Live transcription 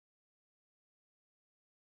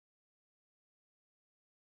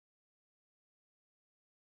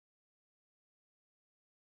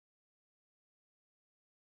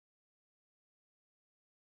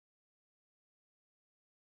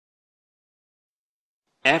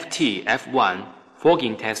LI-FT-F1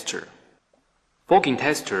 fogging tester. Fogging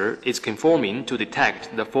tester is conforming to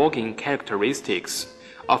detect the fogging characteristics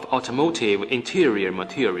of automotive interior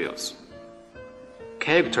materials.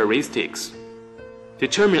 Characteristics: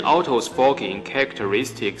 determine auto's fogging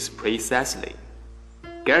characteristics precisely.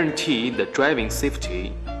 Guarantee the driving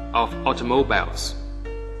safety of automobiles.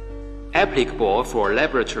 Applicable for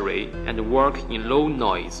laboratory and work in low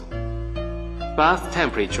noise. Bath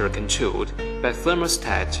temperature controlled by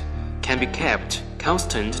thermostat can be kept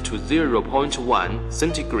constant to 0.1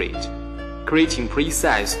 centigrade, creating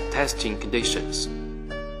precise testing conditions.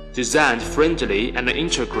 Designed friendly and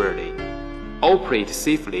integrally. Operate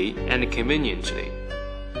safely and conveniently.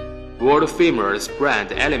 World-famous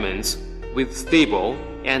brand elements with stable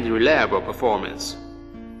and reliable performance.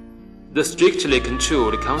 The strictly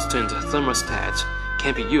controlled constant thermostat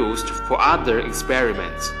can be used for other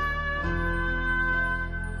experiments.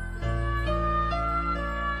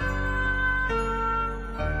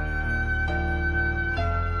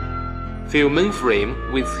 Fill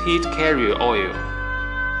mainframe with heat carrier oil.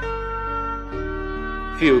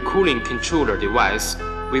 Fill cooling controller device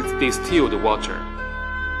with distilled water.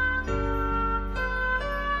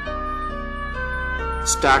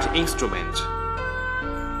 Start instrument.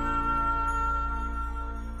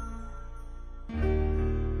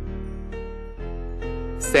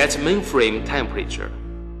 Set mainframe temperature.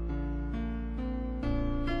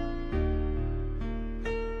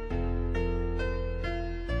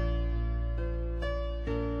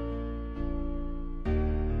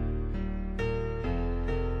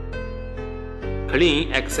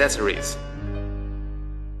 Clean accessories.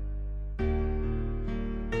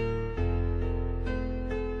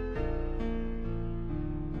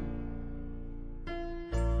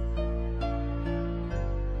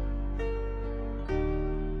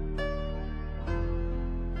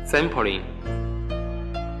 Sampling.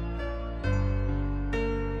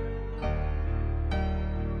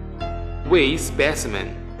 Weigh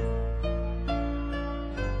specimen.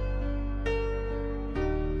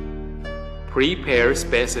 Prepare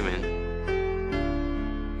specimen.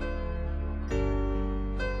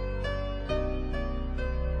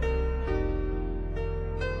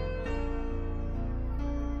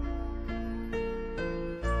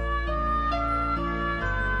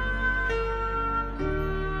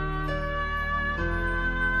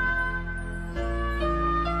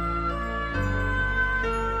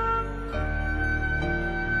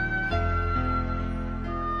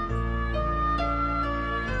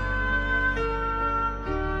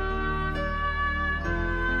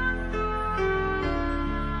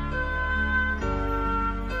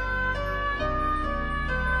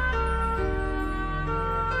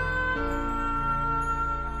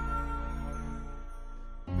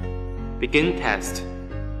 Begin test.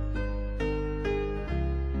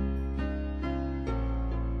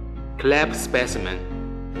 Clamp specimen.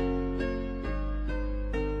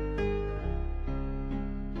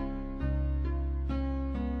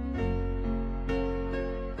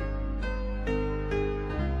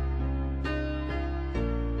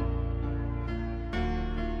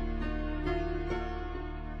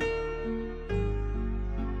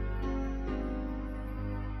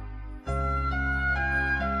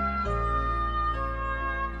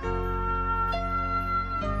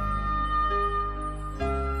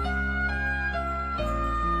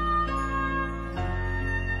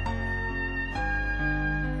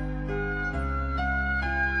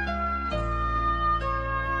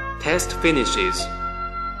 Test finishes.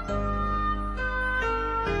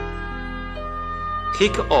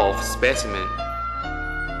 Take off specimen.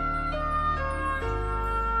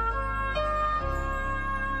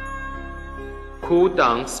 Cool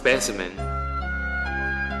down specimen.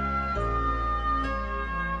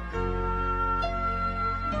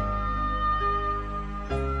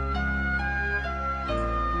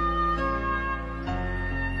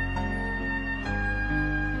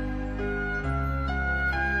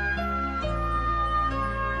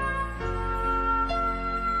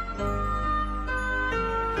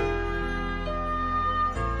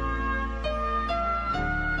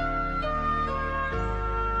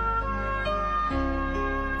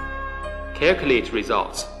 Calculate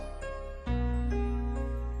results.